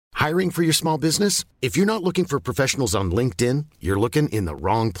Hiring for your small business? If you're not looking for professionals on LinkedIn, you're looking in the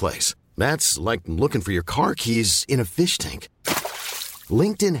wrong place. That's like looking for your car keys in a fish tank.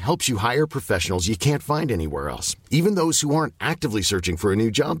 LinkedIn helps you hire professionals you can't find anywhere else, even those who aren't actively searching for a new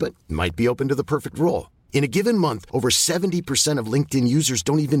job but might be open to the perfect role. In a given month, over 70% of LinkedIn users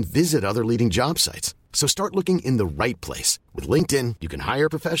don't even visit other leading job sites. So start looking in the right place. With LinkedIn, you can hire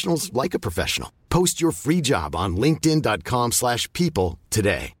professionals like a professional. Post your free job on linkedin.com/people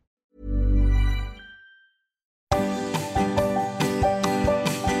today.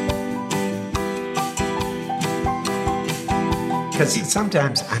 Because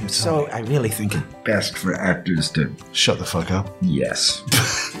sometimes I really think it's best for actors to shut the fuck up. Yes.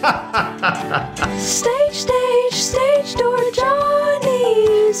 Stage door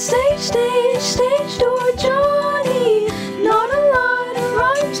Johnny. Stage door Johnny. Not a lot of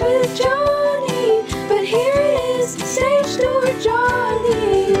rhymes with Johnny, but here it is, stage door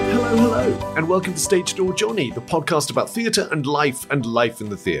Johnny. Hello, and welcome to Stage Door Johnny, the podcast about theatre and life in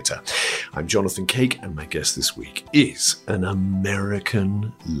the theatre. I'm Jonathan Cake, and my guest this week is an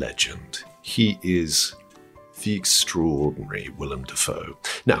American legend. He is the extraordinary Willem Dafoe.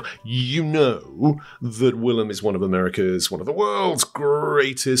 Now, you know that Willem is one of the world's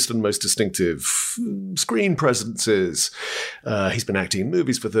greatest and most distinctive screen presences. He's been acting in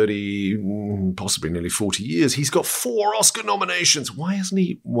movies for 30, possibly nearly 40 years. He's got 4 Oscar nominations. Why hasn't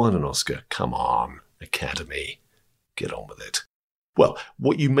he won an Oscar? Come on, Academy. Get on with it. Well,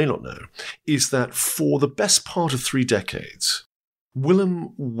 what you may not know is that for the best part of 3 decades,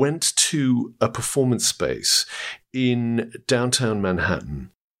 Willem went to a performance space in downtown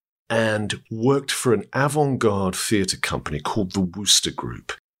Manhattan and worked for an avant-garde theatre company called the Wooster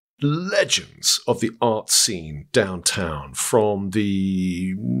Group. Legends of the art scene downtown from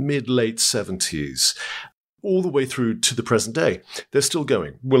the mid-late 70s all the way through to the present day. They're still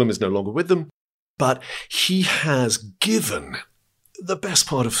going. Willem is no longer with them, but he has given the best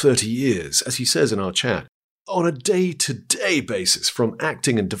part of 30 years, as he says in our chat, on a day-to-day basis, from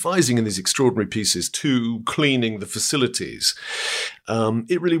acting and devising in these extraordinary pieces to cleaning the facilities.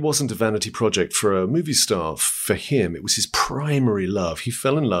 It really wasn't a vanity project for a movie star for him. It was his primary love. He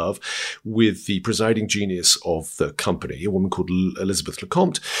fell in love with the presiding genius of the company, a woman called Elizabeth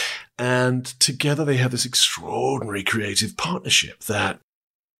Lecomte, and together they had this extraordinary creative partnership that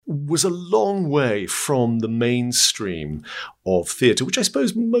was a long way from the mainstream of theatre, which I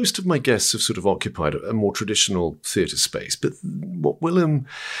suppose most of my guests have sort of occupied a more traditional theatre space. But what Willem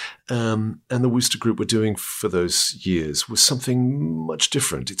and the Wooster Group were doing for those years was something much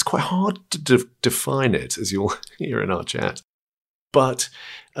different. It's quite hard to define it, as you'll hear in our chat. But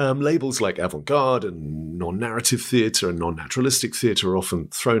labels like avant-garde and non-narrative theatre and non-naturalistic theatre are often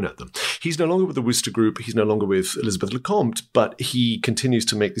thrown at them. He's no longer with the Wooster Group. He's no longer with Elizabeth Lecomte, but he continues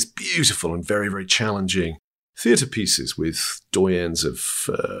to make these beautiful and very, very challenging theatre pieces with doyens of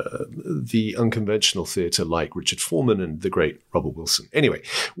the unconventional theatre like Richard Foreman and the great Robert Wilson. Anyway,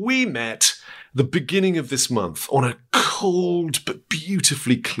 we met the beginning of this month on a cold but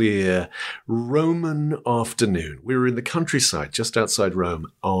beautifully clear Roman afternoon. We were in the countryside just outside Rome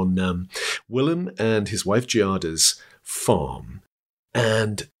on Willem and his wife Giada's farm.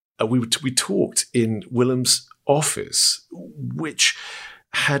 And we talked in Willem's office, which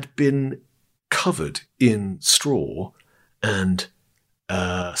had been covered in straw and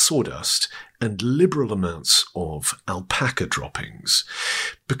sawdust and liberal amounts of alpaca droppings.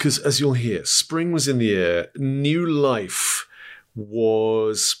 Because, as you'll hear, spring was in the air, new life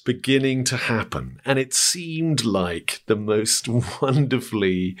was beginning to happen, and it seemed like the most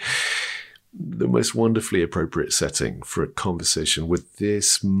wonderfully appropriate setting for a conversation with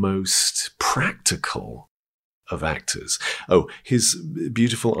this most practical of actors. Oh, his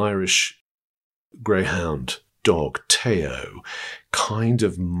beautiful Irish greyhound dog, Teo, kind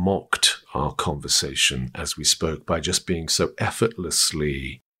of mocked our conversation as we spoke by just being so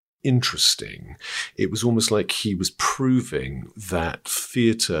effortlessly interesting. It was almost like he was proving that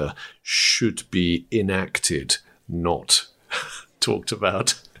theatre should be enacted, not talked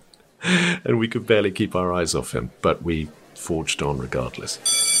about. And we could barely keep our eyes off him, but we forged on regardless.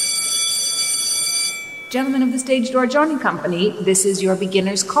 Gentlemen of the Stage Door Johnny Company, this is your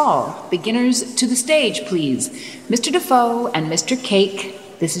beginner's call. Beginners to the stage, please. Mr. Dafoe and Mr. Cake,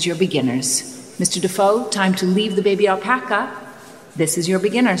 this is your beginners. Mr. Dafoe, time to leave the baby alpaca. This is your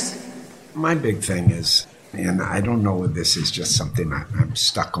beginners. My big thing is, and I don't know if this is just something I'm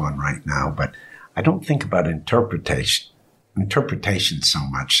stuck on right now, but I don't think about interpretation so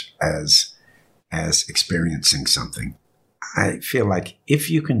much as experiencing something. I feel like if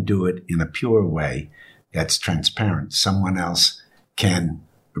you can do it in a pure way that's transparent, someone else can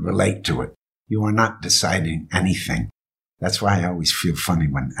relate to it. You are not deciding anything. That's why I always feel funny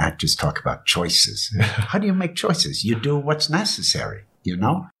when actors talk about choices. How do you make choices? You do what's necessary, you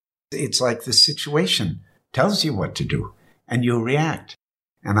know? It's like the situation tells you what to do, and you react.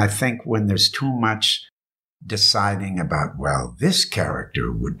 And I think when there's too much deciding about, well, this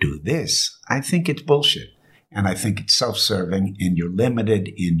character would do this, I think it's bullshit. And I think it's self-serving, and you're limited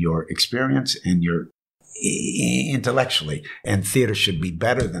in your experience and your intellectually. And theater should be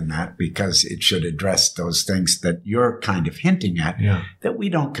better than that, because it should address those things that you're kind of hinting at that we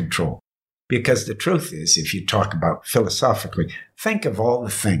don't control. Because the truth is, if you talk about philosophically, think of all the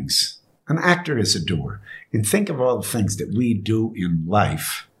things. An actor is a doer. And think of all the things that we do in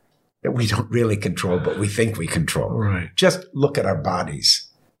life that we don't really control, but we think we control. Right. Just look at our bodies.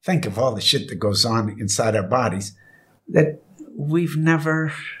 Think of all the shit that goes on inside our bodies that we've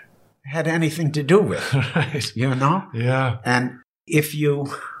never had anything to do with. Right. You know? Yeah. And if you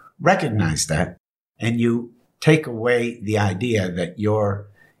recognize that and you take away the idea that you're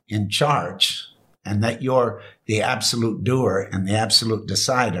in charge and that you're the absolute doer and the absolute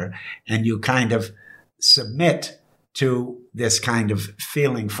decider, and you kind of submit to this kind of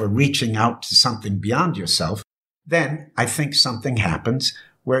feeling for reaching out to something beyond yourself, then I think something happens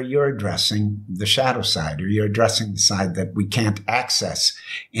where you're addressing the shadow side, or you're addressing the side that we can't access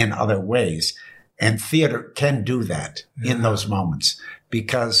in other ways. And theater can do that in those moments,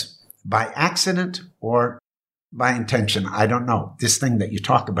 because by accident or by intention, I don't know, this thing that you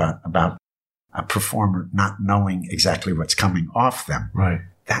talk about a performer not knowing exactly what's coming off them, right?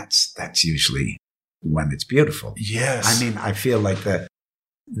 That's usually when it's beautiful. Yes. I mean, I feel like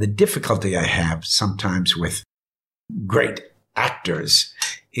the difficulty I have sometimes with great actors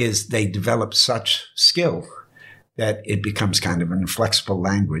is they develop such skill that it becomes kind of an inflexible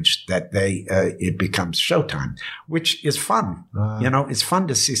language, that it becomes showtime, which is fun. You know, it's fun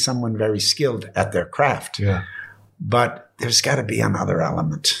to see someone very skilled at their craft. Yeah. But there's got to be another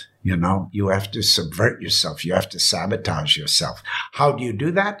element. You know, you have to subvert yourself. You have to sabotage yourself. How do you do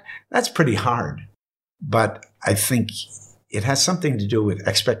that? That's pretty hard. But I think it has something to do with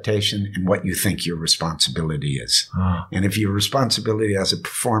expectation and what you think your responsibility is. And if your responsibility as a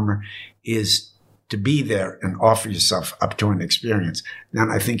performer is to be there and offer yourself up to an experience,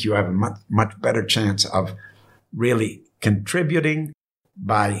 then I think you have a much, much better chance of really contributing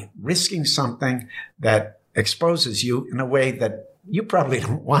by risking something that exposes you in a way that you probably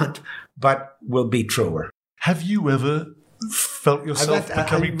don't want, but will be truer. Have you ever felt yourself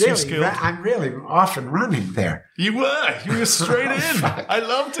becoming too skilled? I'm really often running there. You were straight in. I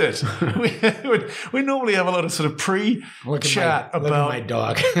loved it. We normally have a lot of sort of pre-chat about look at my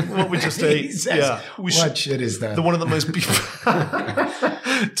dog. What we just ate. Says, what shit is that? One of the most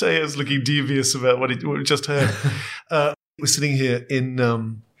Teo's looking devious about what we just heard. We're sitting here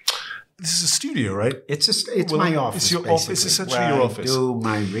in this is a studio, right? It's my office. It's your office. It's essentially your office. I do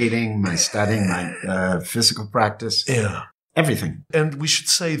my reading, my studying, my physical practice. Yeah. Everything. And we should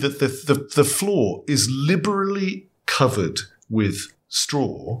say that the floor is liberally covered with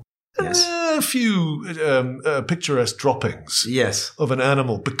straw. Yes. A few picturesque droppings. Yes. Of an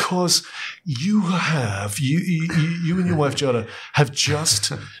animal, because you and your wife Jada have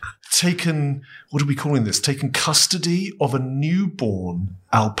just taken, what are we calling this? Taken custody of a newborn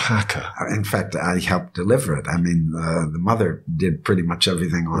alpaca. In fact, I helped deliver it. I mean, the mother did pretty much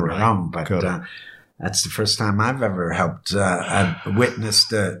everything on her own, but that's the first time I've ever helped. I've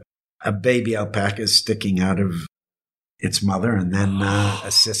witnessed a baby alpaca sticking out of its mother and then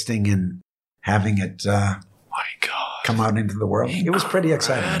assisting in having it come out into the world. Incredible. It was pretty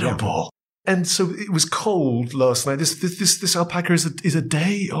exciting. Yeah. And so it was cold last night. This alpaca is a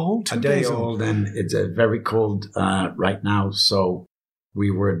day old? A day old, and it's very cold right now. So we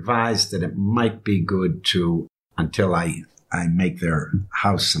were advised that it might be good to, until I make their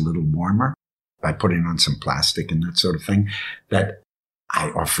house a little warmer by putting on some plastic and that sort of thing, that I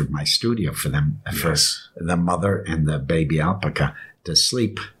offered my studio for them, for the mother and the baby alpaca, to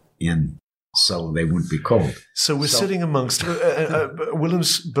sleep in, so they wouldn't be cold. So we're sitting amongst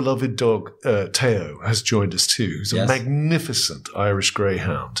Willem's beloved dog, Teo, has joined us too. He's a magnificent Irish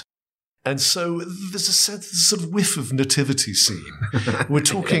greyhound. And so there's a sort of whiff of nativity scene. We're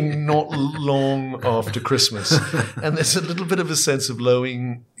talking not long after Christmas. And there's a little bit of a sense of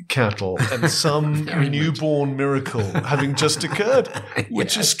lowing cattle and some newborn miracle having just occurred,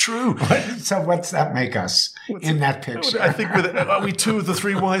 which is true. So what's that make us in that picture? I think, are we two of the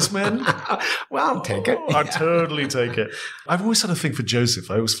three wise men? Well, I'll take it. I'll totally take it. I've always had a thing for Joseph.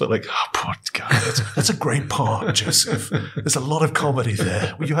 I always felt like, oh, poor guy, that's a great part, Joseph. There's a lot of comedy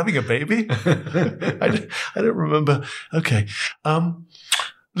there. Were you having a baby? I don't remember. Okay.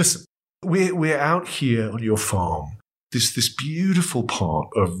 listen, we're out here on your farm, this beautiful part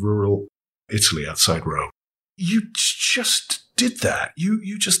of rural Italy outside Rome. You just did that.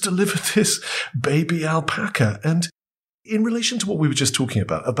 You just delivered this baby alpaca. And in relation to what we were just talking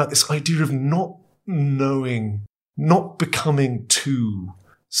about this idea of not knowing, not becoming too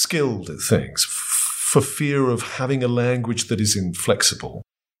skilled at things for fear of having a language that is inflexible,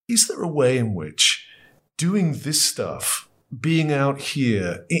 is there a way in which doing this stuff, being out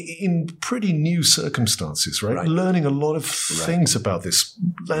here in pretty new circumstances, right? Learning a lot of things about this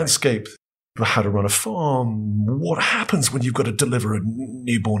landscape, how to run a farm, what happens when you've got to deliver a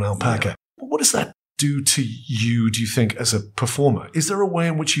newborn alpaca. Yeah. What does that do to you, do you think, as a performer? Is there a way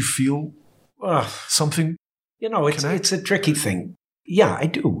in which you feel something? It's a tricky thing. Yeah, I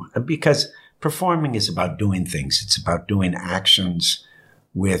do. Because performing is about doing things. It's about doing actions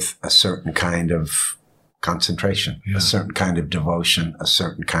with a certain kind of concentration, a certain kind of devotion, a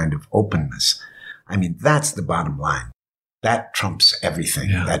certain kind of openness. I mean, that's the bottom line. That trumps everything.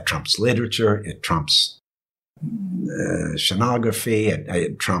 Yeah. That trumps literature. It trumps scenography.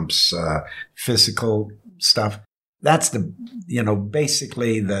 It trumps physical stuff. That's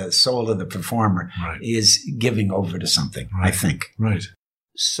basically the soul of the performer is giving over to something, I think. Right.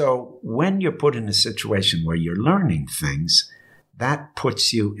 So when you're put in a situation where you're learning things, that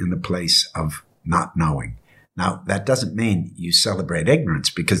puts you in the place of not knowing. Now, that doesn't mean you celebrate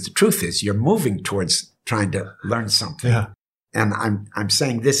ignorance, because the truth is you're moving towards trying to learn something. Yeah. And I'm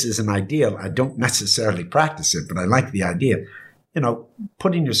saying this is an ideal. I don't necessarily practice it, but I like the idea.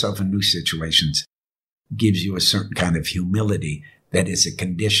 Putting yourself in new situations gives you a certain kind of humility that is a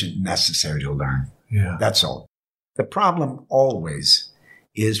condition necessary to learn. Yeah. That's all. The problem always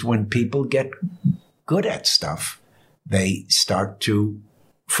is when people get good at stuff, they start to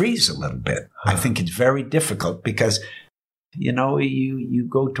freeze a little bit. I think it's very difficult because, you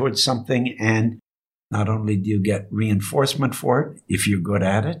go towards something and not only do you get reinforcement for it if you're good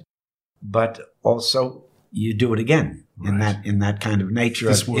at it, but also you do it again in that kind of nature.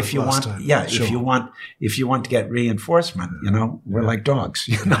 If you want to get reinforcement, we're like dogs,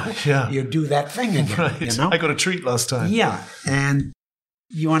 you do that thing again, I got a treat last time. Yeah. And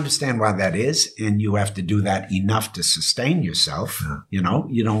you understand why that is, and you have to do that enough to sustain yourself. Yeah.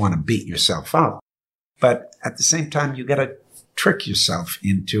 You don't want to beat yourself up, but at the same time, you got to trick yourself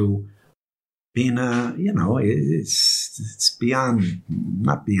into being it's beyond,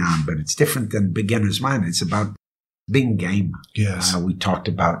 not beyond, but it's different than beginner's mind. It's about being game. Yes. We talked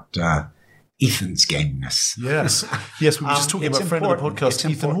about Ethan's gameness. Yes. Yes, we were just talking about a friend of the podcast,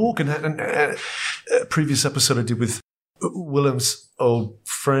 Ethan Hawke, and a previous episode I did with Willem's old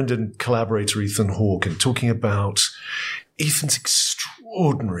friend and collaborator, Ethan Hawke, and talking about Ethan's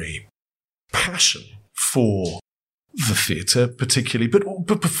extraordinary passion for the theatre particularly,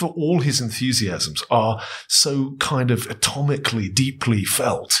 but for all his enthusiasms are so kind of atomically, deeply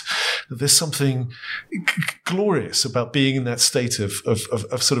felt. There's something glorious about being in that state of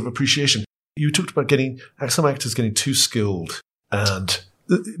sort of appreciation. You talked about some actors getting too skilled and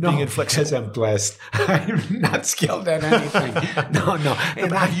being inflexible. Because I'm blessed. I'm not skilled at anything. No.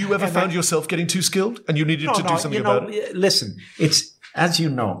 And have you ever found yourself getting too skilled and you needed to do something about it? Listen, it's, as you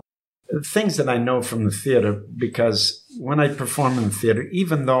know, things that I know from the theater, because when I perform in the theater,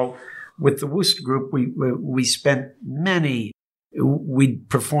 even though with the Worcester group, we spent we'd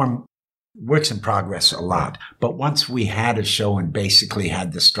perform works in progress a lot. But once we had a show and basically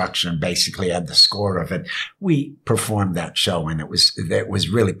had the structure and basically had the score of it, we performed that show, and it was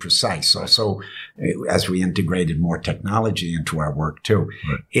really precise. Also, as we integrated more technology into our work too,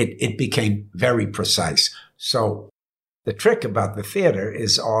 it became very precise. So the trick about the theater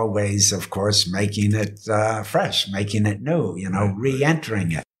is always, of course, making it fresh, making it new,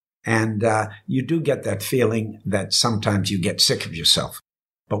 re-entering it. And you do get that feeling that sometimes you get sick of yourself.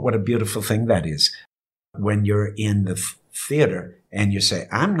 But what a beautiful thing that is when you're in the theater and you say,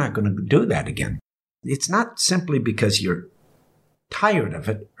 I'm not going to do that again. It's not simply because you're tired of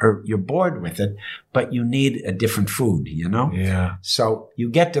it or you're bored with it, but you need a different food, Yeah. So you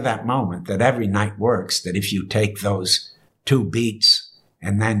get to that moment that every night works, that if you take those 2 beats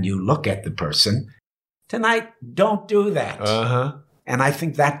and then you look at the person, tonight, don't do that. Uh-huh. And I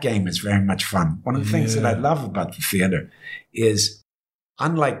think that game is very much fun. One of the things that I love about the theater is,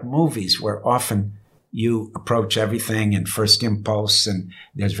 unlike movies where often you approach everything in first impulse and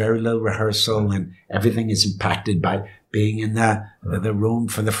there's very little rehearsal and everything is impacted by being in the room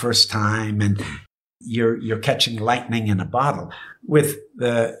for the first time and you're catching lightning in a bottle. With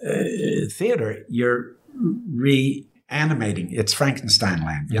the theater, you're reanimating. It's Frankenstein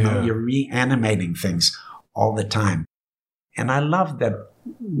land. You're reanimating things all the time. And I love that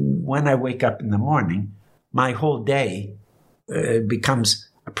when I wake up in the morning, my whole day becomes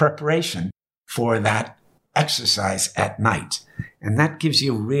a preparation for that exercise at night. And that gives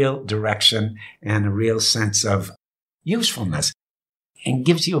you real direction and a real sense of usefulness and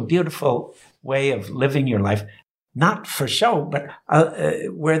gives you a beautiful way of living your life, not for show, but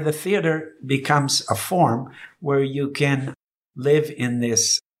where the theater becomes a form where you can live in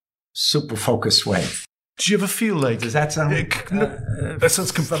this super focused way. Do you ever feel like... Does that sound... that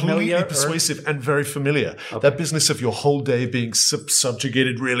sounds completely persuasive and very familiar. Okay. That business of your whole day being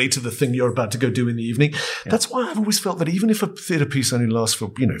subjugated really to the thing you're about to go do in the evening. Yeah. That's why I've always felt that even if a theatre piece only lasts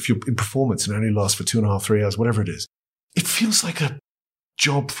for, if you're in performance and only lasts for 2.5, 3 hours, whatever it is, it feels like a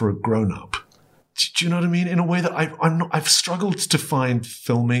job for a grown-up. Do you know what I mean? In a way that I've struggled to find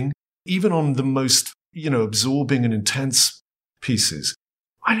filming, even on the most, absorbing and intense pieces.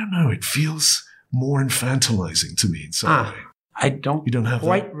 I don't know. It feels more infantilizing to me in some way. I don't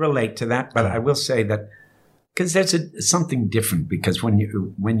quite relate to that, but I will say that because there's something different. Because when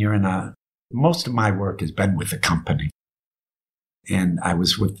you're in most of my work has been with a company, and I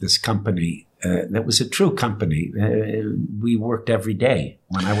was with this company that was a true company. We worked every day.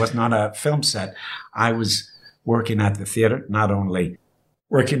 When I was not a film set, I was working at the theater, not only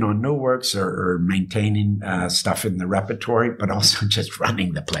working on new works or maintaining stuff in the repertory, but also just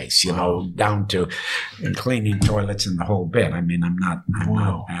running the place, down to cleaning toilets and the whole bit. I mean, I'm not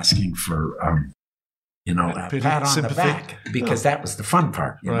asking for, a pat on the back, because that was the fun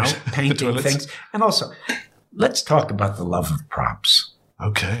part, painting things. And also, let's talk about the love of props.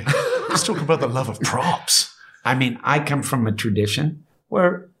 Okay. Let's talk about the love of props. I mean, I come from a tradition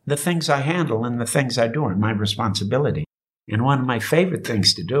where the things I handle and the things I do are my responsibility. And one of my favorite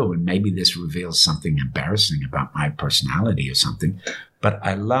things to do, and maybe this reveals something embarrassing about my personality or something, but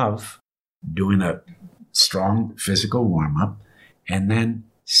I love doing a strong physical warm-up and then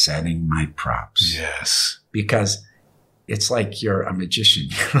setting my props. Yes. Because it's like you're a magician,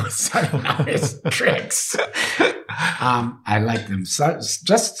 setting out his tricks. I like them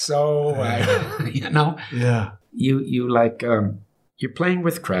just so, Yeah. You like, you're playing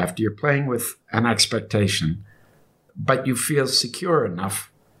with craft, you're playing with an expectation, but you feel secure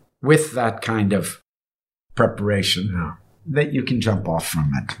enough with that kind of preparation that you can jump off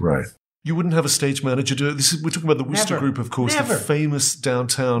from it. Right. You wouldn't have a stage manager do it. We're talking about the Wooster Group, of course, the famous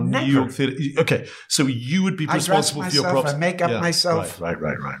downtown New York theater. Okay, so you would be responsible for your props. I make up myself. Right.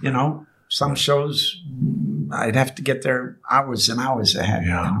 Some shows, I'd have to get there hours and hours ahead.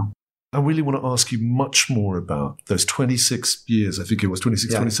 Yeah. I really want to ask you much more about those 26 years. I think it was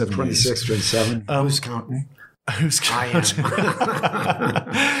 26, 27 years. 26, 27. Who's counting? Who's counting?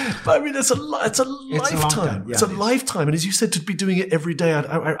 I mean, it's a lifetime. It's a lifetime. And as you said, to be doing it every day,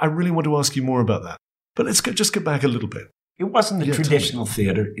 I really want to ask you more about that. But let's just get back a little bit. It wasn't a traditional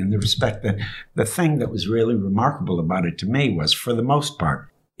theater in the respect that the thing that was really remarkable about it to me was, for the most part,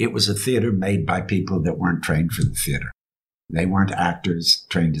 it was a theater made by people that weren't trained for the theater. They weren't actors,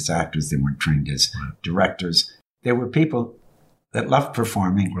 trained as actors. They weren't trained as directors. They were people that loved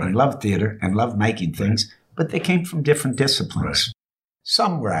performing and loved theater and loved making things, but they came from different disciplines. Right.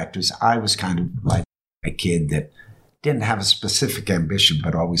 Some were actors. I was kind of like a kid that didn't have a specific ambition,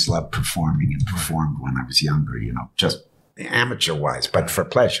 but always loved performing and performed when I was younger, just amateur-wise, but for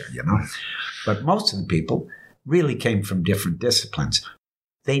pleasure, But most of the people really came from different disciplines.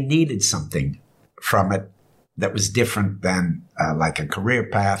 They needed something from it that was different than like a career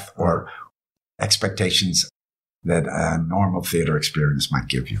path or expectations that a normal theater experience might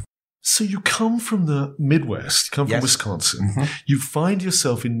give you. So you come from the Midwest, from Wisconsin. Mm-hmm. You find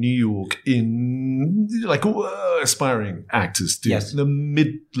yourself in New York in like aspiring actors in the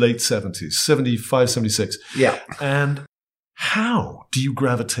mid-late 70s, 75, 76. Yeah. And how do you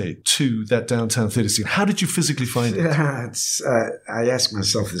gravitate to that downtown theater scene? How did you physically find it? I ask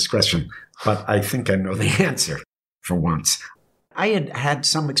myself this question, but I think I know the answer for once. I had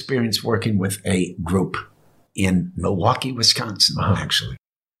some experience working with a group in Milwaukee, Wisconsin, actually.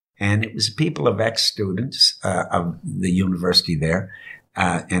 And it was people of ex-students of the university there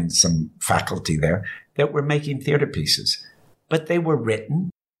and some faculty there that were making theater pieces. But they were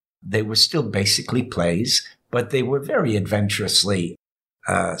written. They were still basically plays, but they were very adventurously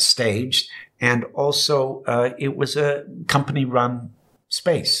staged. And also it was a company-run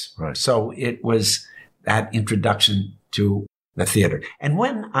space. Right. So it was that introduction to the theater. And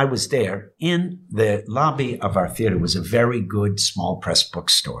when I was there, in the lobby of our theater was a very good small press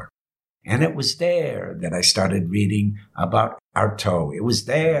bookstore. And it was there that I started reading about Artaud. It was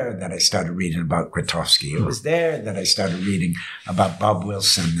there that I started reading about Grotowski. It was there that I started reading about Bob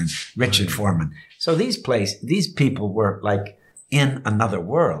Wilson and Richard Foreman. So these people were like in another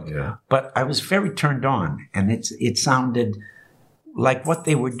world. Yeah. But I was very turned on, and it sounded like what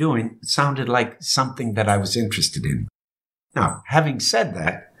they were doing sounded like something that I was interested in. Now, having said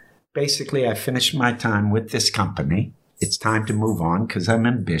that, basically I finished my time with this company. It's time to move on because I'm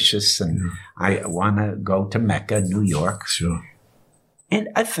ambitious and I want to go to Mecca, New York. Sure. And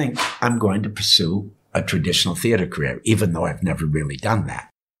I think I'm going to pursue a traditional theater career, even though I've never really done that.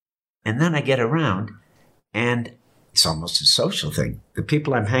 And then I get around, and it's almost a social thing. The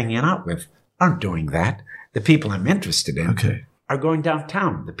people I'm hanging out with aren't doing that. The people I'm interested in are going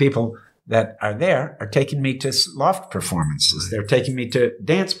downtown. The people that are there are taking me to loft performances. They're taking me to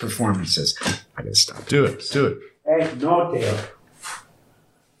dance performances. I gotta stop. Do it. Hey, no, Dale.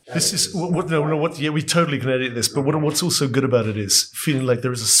 This is we totally can edit this, but what's also good about it is feeling like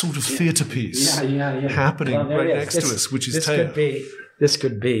there is a sort of theatre piece happening right next to us, which is Teo. This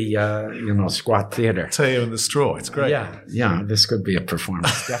could be squat theater. Teo and the Straw. It's great. Yeah. This could be a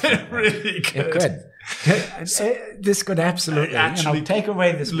performance. Definitely. It really could. It could. This could absolutely actually take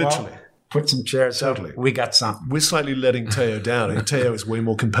away this literally. Wall, put some chairs. Totally. Up. We got something. We're slightly letting Teo down, and Teo is way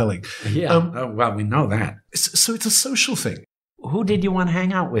more compelling. Yeah. Well, we know that. So it's a social thing. Who did you want to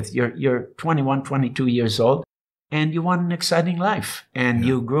hang out with? You're 21, 22 years old, and you want an exciting life. And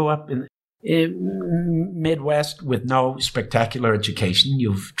you grew up in Midwest with no spectacular education.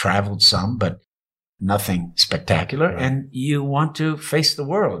 You've traveled some, but nothing spectacular. Right. And you want to face the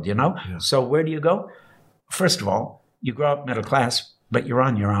world, Yeah. So where do you go? First of all, you grow up middle class, but you're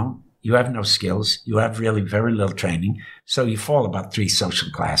on your own. You have no skills. You have really very little training. So you fall about 3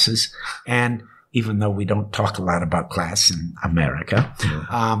 social classes. And even though we don't talk a lot about class in America,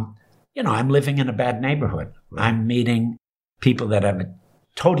 I'm living in a bad neighborhood. Right. I'm meeting people that have a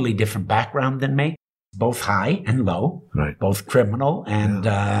totally different background than me, both high and low, both criminal and,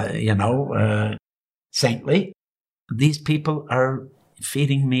 saintly. These people are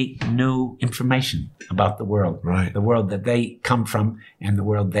feeding me new information about the world, the world that they come from and the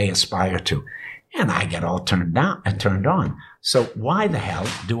world they aspire to. And I get all turned on. So why the hell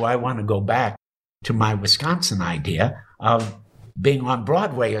do I want to go back to my Wisconsin idea of being on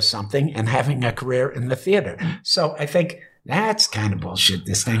Broadway or something and having a career in the theater? So I think that's kind of bullshit,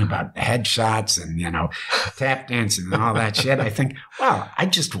 this thing about headshots and, tap dancing and all that shit. I think, I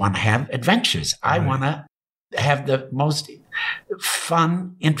just want to have adventures. I want to have the most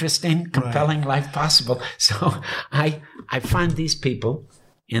fun, interesting, compelling life possible. So I find these people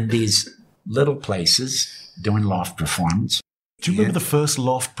in these little places doing loft performance. Do you remember the first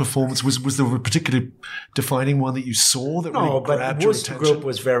loft performance? Was there a particular defining one that you saw that really grabbed your attention? No, but Worcester Group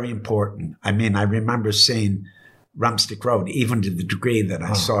was very important. I mean, I remember seeing Rumstick Road, even to the degree that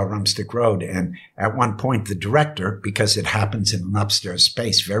I saw Rumstick Road. And at one point, the director, because it happens in an upstairs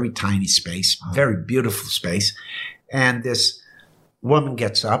space, very tiny space, very beautiful space, and this woman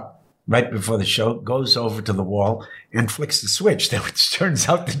gets up right before the show, goes over to the wall and flicks the switch, which turns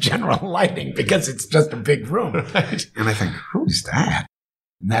out the general lighting because it's just a big room. Right. And I think, who's that?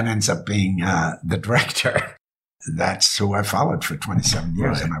 And that ends up being the director. That's who I followed for 27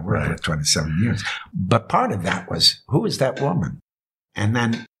 years, and I worked for 27 years. But part of that was, who is that woman? And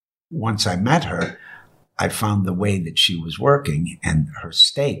then once I met her, I found the way that she was working and her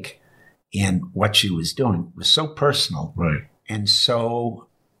stake in what she was doing was so personal and so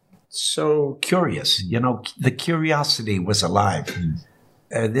curious. The curiosity was alive.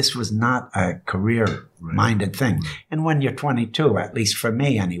 This was not a career-minded thing. And when you're 22, at least for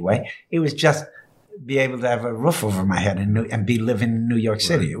me anyway, it was just be able to have a roof over my head and be living in New York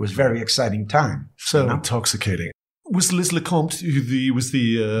City. It was a very exciting time. So intoxicating. Was Liz Lecomte, who was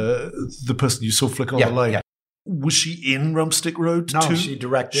the person you saw flick on the light? Yeah. Was she in Rumstick Road too? No, she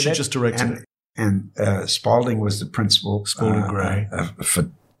directed it. She just directed it. And Spalding was the principal Spalding Gray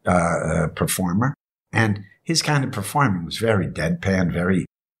performer. And his kind of performing was very deadpan,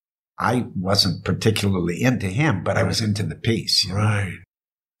 I wasn't particularly into him, but I was into the piece. Right.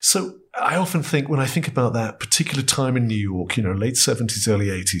 So I often think, when I think about that particular time in New York, late 70s, early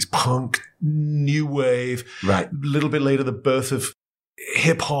 80s, punk, new wave, a little bit later, the birth of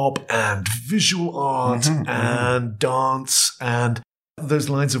hip hop and visual art and dance and those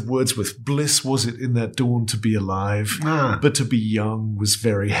lines of Wordsworth. Bliss was it in that dawn to be alive, but to be young was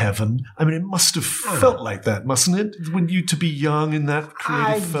very heaven. I mean, it must have felt like that, mustn't it? When you to be young in that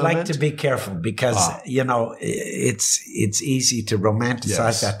creative ferment? I'd like to be careful because, it's easy to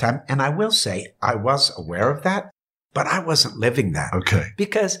romanticize that time. And I will say I was aware of that, but I wasn't living that. Okay.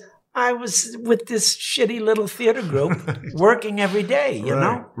 Because I was with this shitty little theater group working every day, you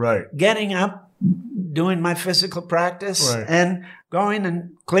know? Right. Getting up, doing my physical practice, Right. and going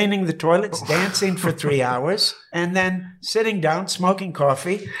and cleaning the toilets, dancing for 3 hours, and then sitting down, smoking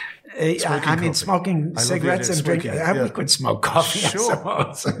coffee. Smoking I love the cigarettes idea of and drinking. smoking, yeah. We could smoke coffee, Sure.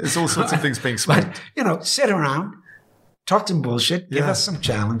 I suppose. There's all sorts of things being smoked. But, sit around, talk some bullshit, give us some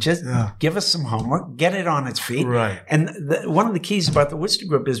challenges, give us some homework, get it on its feet. Right. And one of the keys about the Worcester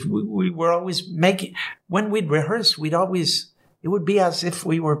Group is we were always making, when we'd rehearse, it would be as if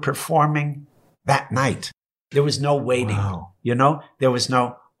we were performing that night. There was no waiting, you know? There was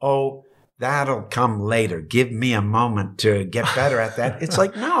no, that'll come later. Give me a moment to get better at that. It's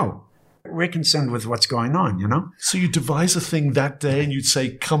like, no. We're concerned with what's going on, you know? So you devise a thing that day and you'd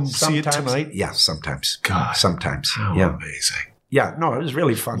say, come see it tonight? Yeah, sometimes. God. Sometimes. How amazing. Yeah, no, it was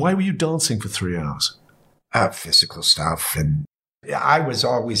really fun. Why were you dancing for 3 hours? Physical stuff. And I was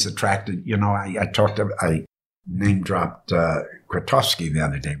always attracted, you know, I name dropped Grotowski the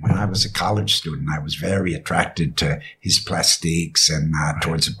other day. When I was a college student, I was very attracted to his plastiques and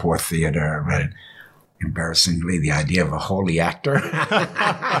towards the poor theater. Right. And embarrassingly, the idea of a holy actor.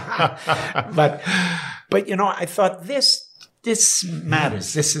 but you know, I thought this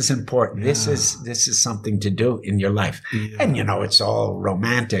matters. This is important. This is something to do in your life. Yeah. And you know, it's all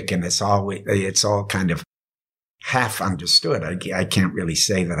romantic and it's all kind of half understood. I can't really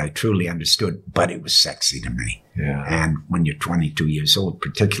say that I truly understood, but it was sexy to me. Yeah. And when you're 22 years old,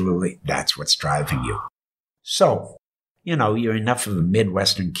 particularly, that's what's driving you. So, you know, you're enough of a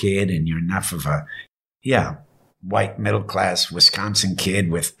Midwestern kid and you're enough of a white middle-class Wisconsin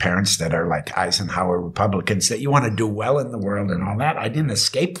kid with parents that are like Eisenhower Republicans that you want to do well in the world and all that. I didn't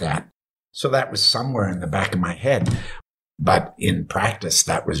escape that. So that was somewhere in the back of my head. But in practice,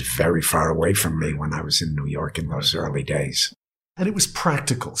 that was very far away from me when I was in New York in those early days. And it was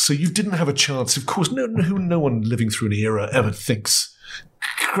practical. So you didn't have a chance. Of course, no one living through an era ever thinks,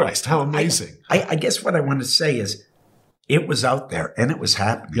 Christ, how amazing. I guess what I want to say is, it was out there and it was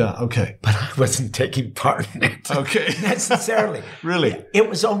happening. Yeah, okay. But I wasn't taking part in it. Okay. Necessarily. Really? It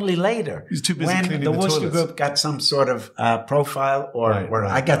was only later. He was too busy when cleaning the the Worcester toilets. Group got some sort of profile or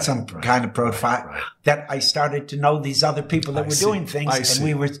I got some kind of profile that I started to know these other people that were doing things and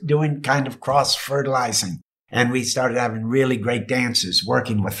we were doing kind of cross-fertilizing. And we started having really great dancers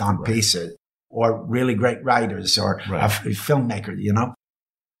working with on pieces or really great writers or a filmmaker, you know.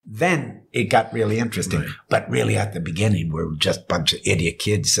 Then it got really interesting. Right. But really at the beginning, we were just a bunch of idiot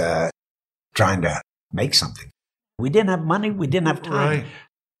kids trying to make something. We didn't have money. We didn't have time. Right.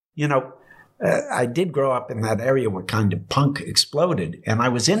 You know, I did grow up in that area where kind of punk exploded, and I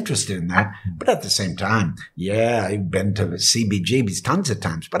was interested in that. But at the same time, I've been to the CBGBs tons of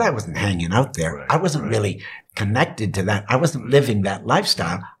times, but I wasn't hanging out there. Right. I wasn't really connected to that. I wasn't living that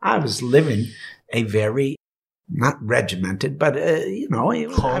lifestyle. I was living a very not regimented, but, you know,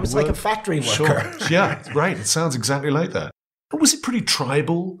 I was like a factory worker. Sure. Yeah, right. It sounds exactly like that. But was it pretty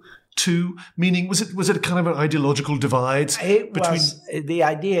tribal too? Meaning, was it a kind of an ideological divide? The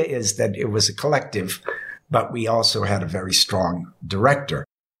idea is that it was a collective, but we also had a very strong director.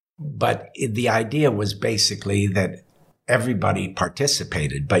 But the idea was basically that everybody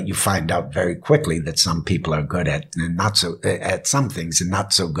participated, but you find out very quickly that some people are good at some things and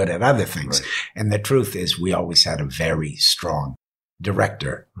not so good at other things. Right. And the truth is we always had a very strong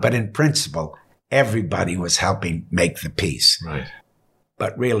director. Right. But in principle, everybody was helping make the piece. Right.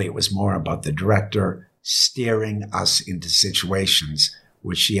 But really it was more about the director steering us into situations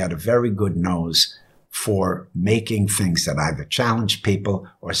where she had a very good nose for making things that either challenged people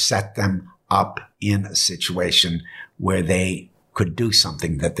or set them up in a situation where they could do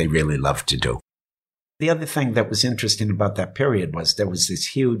something that they really loved to do. The other thing that was interesting about that period was there was this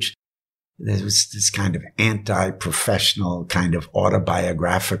kind of anti-professional, kind of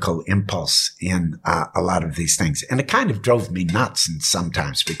autobiographical impulse in a lot of these things. And it kind of drove me nuts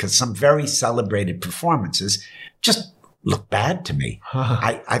sometimes because some very celebrated performances just looked bad to me.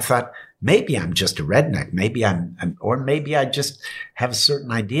 I thought, maybe I'm just a redneck. Maybe or maybe I just have a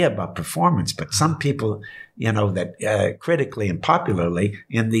certain idea about performance. But some people, you know, that critically and popularly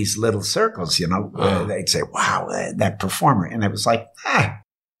in these little circles, you know, they'd say, wow, that performer. And it was like,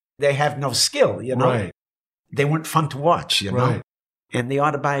 they have no skill, you know. Right. They weren't fun to watch, you know. Right. And the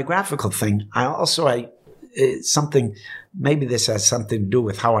autobiographical thing, maybe this has something to do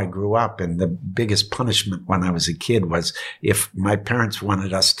with how I grew up. And the biggest punishment when I was a kid was if my parents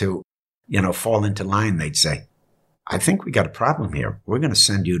wanted us to, you know, fall into line, they'd say, I think we got a problem here. We're going to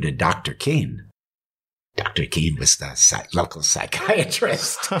send you to Dr. Keene. Dr. Keene was the local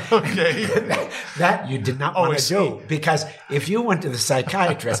psychiatrist. Okay. that you did not want to do, because if you went to the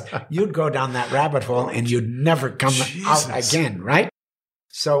psychiatrist, you'd go down that rabbit hole and you'd never come out again, right?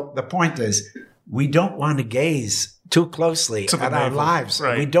 So the point is, we don't want to gaze too closely at our lives.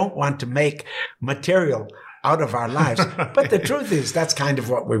 Right. We don't want to make material out of our lives. But the truth is, that's kind of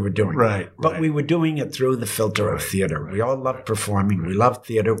what we were doing. Right. But we were doing it through the filter of theater. We all love performing. We love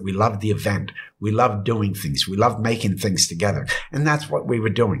theater. We love the event. We love doing things. We love making things together. And that's what we were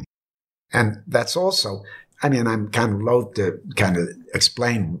doing. And that's also, I mean, I'm kind of loath to kind of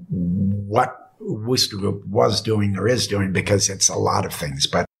explain what Wooster Group was doing or is doing, because it's a lot of things.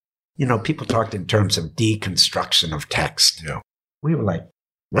 But, you know, people talked in terms of deconstruction of text. Yeah. We were like,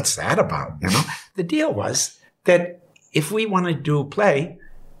 what's that about? You know, the deal was that if we wanted to do a play,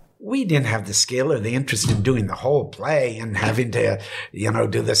 we didn't have the skill or the interest in doing the whole play and having to, you know,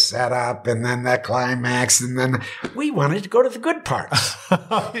 do the setup and then the climax. And then we wanted to go to the good parts.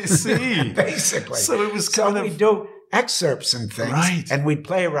 I see. Basically. So it was kind of... we'd do excerpts and things. Right. And we'd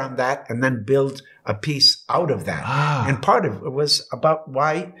play around that and then build a piece out of that. And part of it was about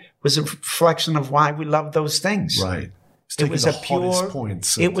was a reflection of why we love those things. Right. It was a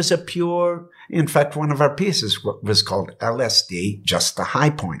pure, in fact, one of our pieces was called LSD, Just the High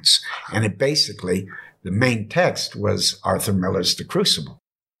Points. And it basically, the main text was Arthur Miller's The Crucible.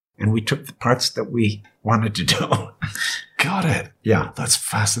 And we took the parts that we wanted to do. Got it. Yeah. That's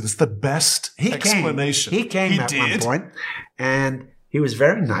fascinating. It's the best explanation. He came at one point, and he was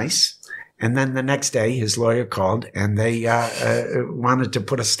very nice. And then the next day, his lawyer called, and they wanted to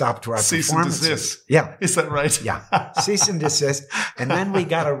put a stop to our Cease performances. and desist. Yeah. Is that right? Yeah. Cease and desist. And then we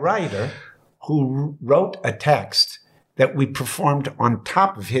got a writer who wrote a text that we performed on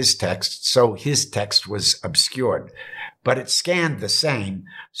top of his text, so his text was obscured. But it scanned the same.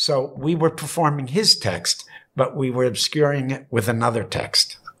 So we were performing his text, but we were obscuring it with another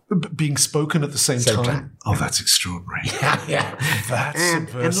text. Being spoken at the same time? Oh, that's extraordinary. Yeah. That's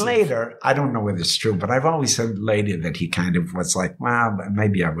subversive. And later, I don't know whether it's true, but I've always said later that he kind of was like, well,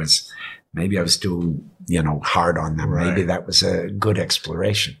 maybe I was too, you know, hard on them. Right. Maybe that was a good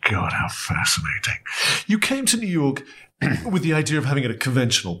exploration. God, how fascinating. You came to New York with the idea of having a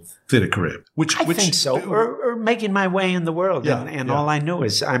conventional theater career, which I think so, or making my way in the world. Yeah, and all I knew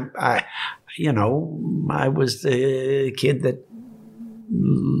is I was the kid that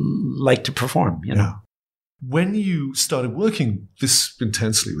liked to perform, you know. When you started working this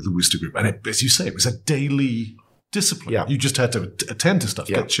intensely with the Wooster Group, and as you say, it was a daily discipline. Yeah. You just had to attend to stuff,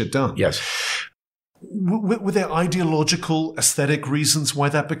 get shit done. Yes. Were there ideological, aesthetic reasons why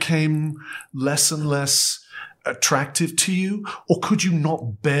that became less and less attractive to you? Or could you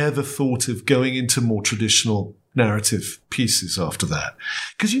not bear the thought of going into more traditional narrative pieces after that?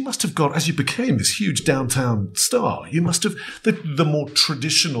 Because you must have got, as you became this huge downtown star, you must have, the more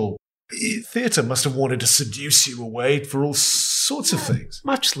traditional theatre must have wanted to seduce you away for all sorts of things.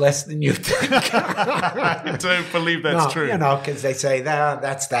 Much less than you think. I don't believe that's true. You know, because they say,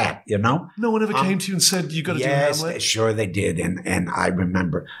 that's that, you know? No one ever came to you and said, you got to do Hamlet? Yes, sure they did. And I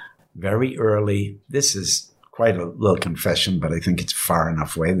remember very early, this is quite a little confession, but I think it's far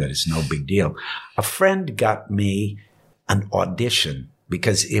enough away that it's no big deal. A friend got me an audition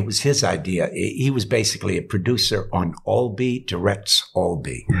because it was his idea. He was basically a producer on Albee Directs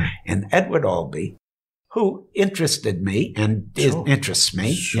Albee. And Edward Albee, who interested me and interests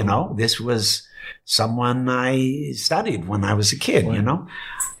me, you know, this was someone I studied when I was a kid, you know,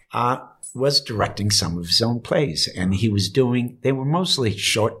 was directing some of his own plays. And he was they were mostly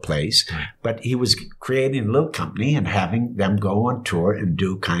short plays, but he was creating a little company and having them go on tour and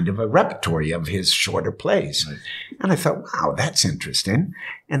do kind of a repertory of his shorter plays. Right. And I thought, wow, that's interesting.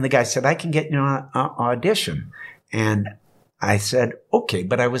 And the guy said, I can get you an audition. And I said, okay,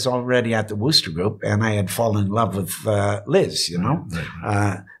 but I was already at the Wooster Group and I had fallen in love with Liz, you know,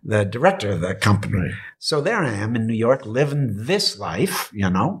 the director of the company. Right. So there I am in New York living this life, you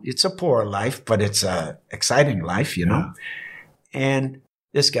know. It's a poor life, but it's a exciting life, you know. And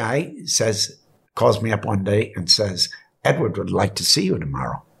this guy calls me up one day and says, Edward would like to see you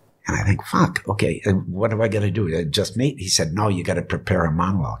tomorrow. And I think, fuck, okay, what do I got to do? Just meet? He said, no, you got to prepare a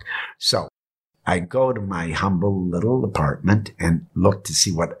monologue. So I go to my humble little apartment and look to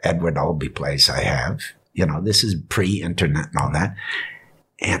see what Edward Albee plays I have. You know, this is pre-internet and all that.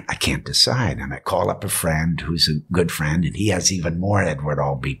 And I can't decide. And I call up a friend who's a good friend, and he has even more Edward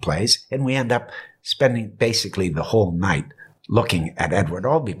Albee plays. And we end up spending basically the whole night looking at Edward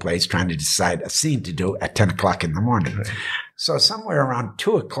Albee plays, trying to decide a scene to do at 10 o'clock in the morning. Right. So somewhere around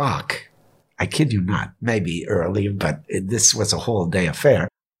 2 o'clock, I kid you not, maybe early, but this was a whole day affair,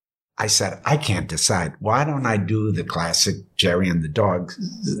 I said, I can't decide. Why don't I do the classic Jerry and the Dog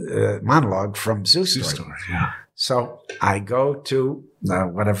monologue from Zoo Story? Yeah. So I go to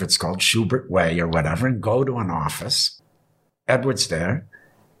whatever it's called, Schubert Way or whatever, and go to an office. Edward's there,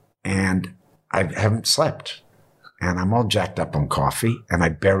 and I haven't slept. And I'm all jacked up on coffee, and I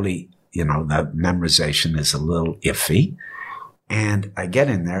barely, the memorization is a little iffy. And I get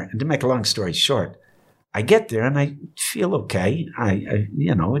in there, and to make a long story short, I get there and I feel okay. I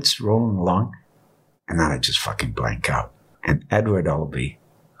it's rolling along. And then I just fucking blank out. And Edward Albee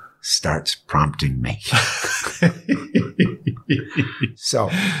starts prompting me. So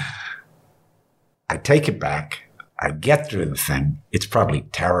I take it back. I get through the thing. It's probably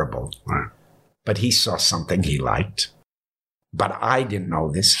terrible. Right. But he saw something he liked. But I didn't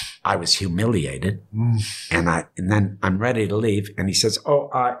know this. I was humiliated. And then I'm ready to leave. And he says,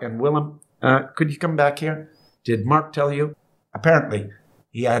 and Willem, could you come back here? Did Mark tell you? Apparently,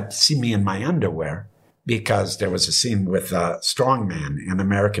 he had seen me in my underwear because there was a scene with a strongman in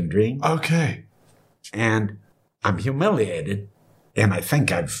American Dream. Okay. And I'm humiliated. And I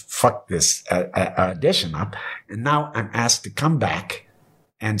think I've fucked this audition up. And now I'm asked to come back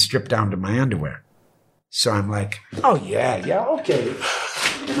and strip down to my underwear. So I'm like, oh, yeah, okay.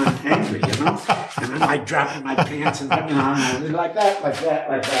 And I'm angry, And then I drop in my pants and like that.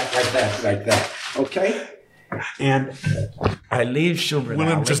 Okay? And I leave Schubert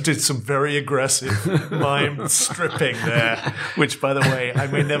Willem Alley. just did some very aggressive mime stripping there, which, by the way, I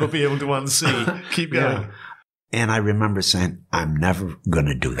may never be able to unsee. Keep going. Yeah. And I remember saying, I'm never going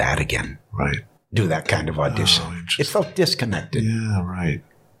to do that again. Right. Do that kind of audition. Oh, it felt disconnected. Yeah, right.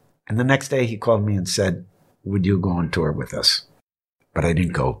 And the next day he called me and said, would you go on tour with us? But I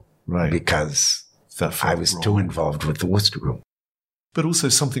didn't go. Right. Because That I was wrong. too involved with the Worcester Group. But also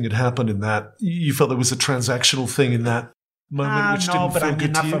something had happened in that. You felt there was a transactional thing in that moment which didn't but feel I'm good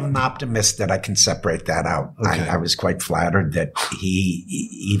enough to you? of an optimist that I can separate that out. Okay. I was quite flattered that he,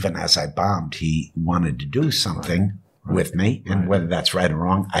 even as I bombed, he wanted to do something with me. And whether that's right or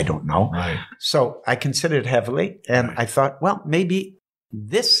wrong, I don't know. Right. So I considered heavily. And I thought, well, maybe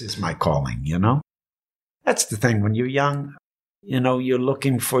this is my calling, That's the thing. When you're young, you're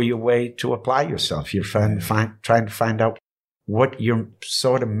looking for your way to apply yourself. You're trying to find out what you're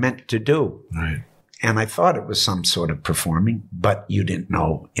sort of meant to do. Right. And I thought it was some sort of performing, but you didn't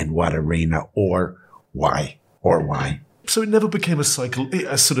know in what arena or why. So it never became a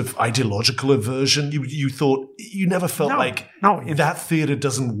sort of ideological aversion. You thought, you never felt that theater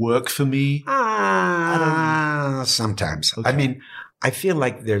doesn't work for me. Sometimes. Okay. I mean, I feel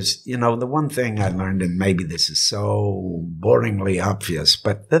like there's, the one thing I learned, and maybe this is so boringly obvious,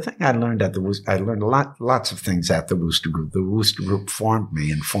 but the thing I learned I learned lots of things at the Wooster Group. The Wooster Group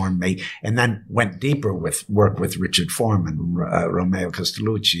informed me, and then went deeper with work with Richard Foreman, Romeo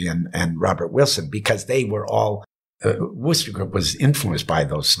Castellucci, and Robert Wilson, because they were all, Wooster Group was influenced by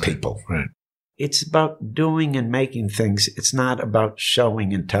those people. Right. It's about doing and making things. It's not about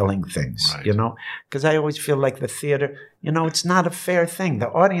showing and telling things, because I always feel like the theater, it's not a fair thing. The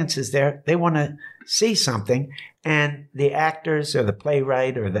audience is there. They want to see something, and the actors or the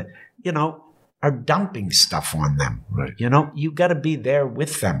playwright or are dumping stuff on them. Right. You got to be there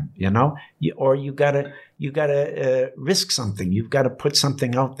with them, or you got to risk something. You've got to put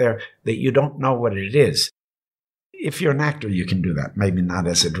something out there that you don't know what it is. If you're an actor, you can do that. Maybe not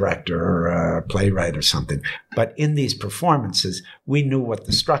as a director or a playwright or something. But in these performances, we knew what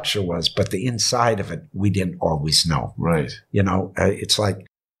the structure was, but the inside of it, we didn't always know. Right. It's like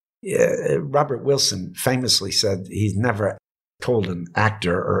Robert Wilson famously said he's never told an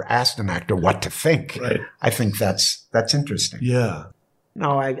actor or asked an actor what to think. Right. I think that's interesting. Yeah.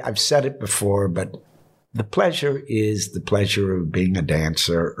 No, I've said it before, but the pleasure is the pleasure of being a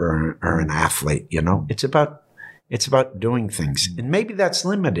dancer or an athlete. It's about doing things. And maybe that's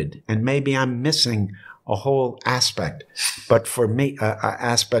limited. And maybe I'm missing a whole aspect. But for me, an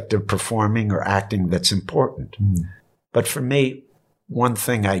aspect of performing or acting that's important. But for me, one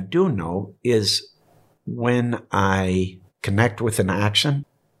thing I do know is when I connect with an action,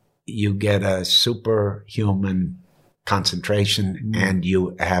 you get a superhuman concentration and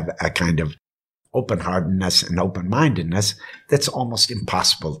you have a kind of open-heartedness and open-mindedness that's almost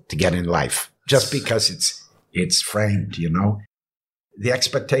impossible to get in life just because it's framed, The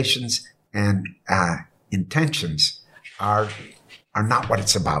expectations and intentions are not what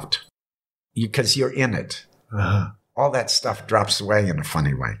it's about because you're in it. All that stuff drops away in a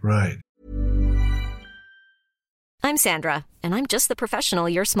funny way. Right. I'm Sandra, and I'm just the professional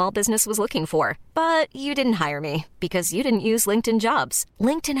your small business was looking for. But you didn't hire me because you didn't use LinkedIn Jobs.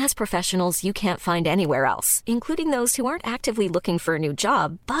 LinkedIn has professionals you can't find anywhere else, including those who aren't actively looking for a new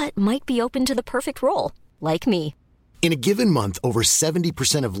job, but might be open to the perfect role, like me. In a given month, over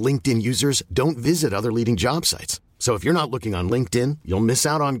 70% of LinkedIn users don't visit other leading job sites. So if you're not looking on LinkedIn, you'll miss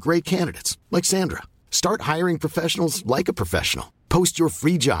out on great candidates like Sandra. Start hiring professionals like a professional. Post your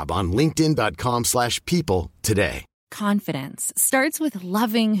free job on linkedin.com/people today. Confidence starts with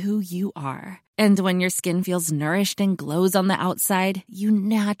loving who you are. And when your skin feels nourished and glows on the outside, you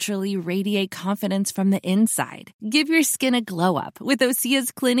naturally radiate confidence from the inside. Give your skin a glow up with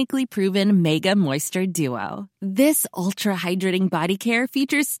Osea's clinically proven Mega Moisture Duo. This ultra-hydrating body care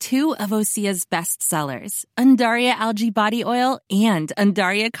features two of Osea's best sellers, Undaria Algae Body Oil and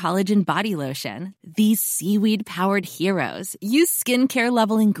Undaria Collagen Body Lotion. These seaweed-powered heroes use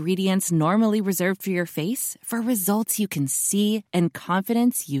skincare-level ingredients normally reserved for your face for results you can see and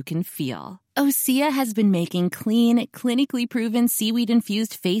confidence you can feel. Osea has been making clean, clinically proven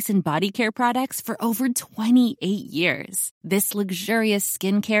seaweed-infused face and body care products for over 28 years. This luxurious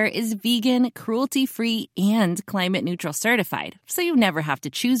skincare is vegan, cruelty-free, and climate-neutral certified, so you never have to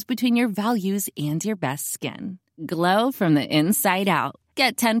choose between your values and your best skin. Glow from the inside out.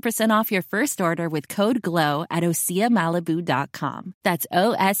 Get 10% off your first order with code GLOW at OseaMalibu.com. That's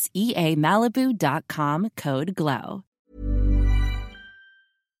OSEA Malibu.com, code GLOW.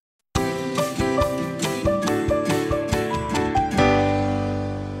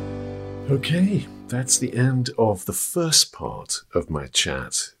 Okay, that's the end of the first part of my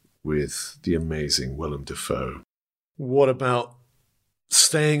chat with the amazing Willem Dafoe. What about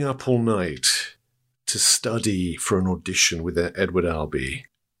staying up all night to study for an audition with Edward Albee,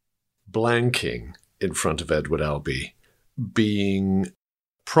 blanking in front of Edward Albee, being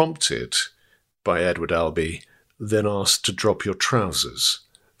prompted by Edward Albee, then asked to drop your trousers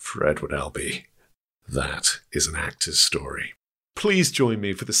for Edward Albee? That is an actor's story. Please join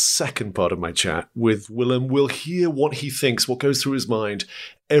me for the second part of my chat with Willem. We'll hear what he thinks, what goes through his mind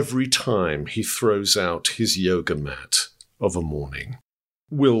every time he throws out his yoga mat of a morning.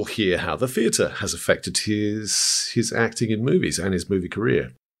 We'll hear how the theatre has affected his acting in movies and his movie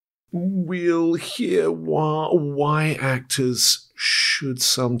career. We'll hear why actors should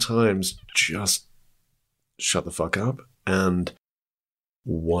sometimes just shut the fuck up, and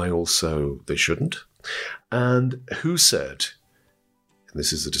why also they shouldn't. And who said, and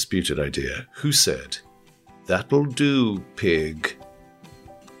this is a disputed idea, who said, "That'll do, pig"?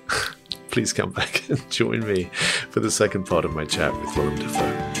 Please come back and join me for the second part of my chat with Willem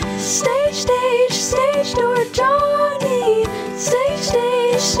Dafoe. Stage, stage, stage door Johnny. Stage,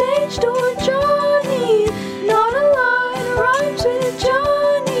 stage, stage door Johnny. Not a line rhymes with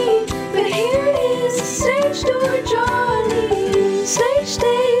Johnny, but here is stage door Johnny. Stage,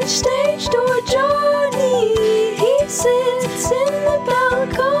 stage, stage door Johnny. He sits in the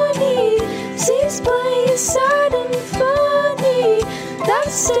balcony, sees plays sad and funny.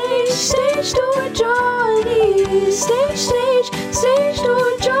 That's stage door Johnny. Stage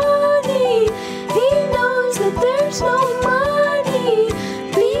door Johnny. He knows that there's no money.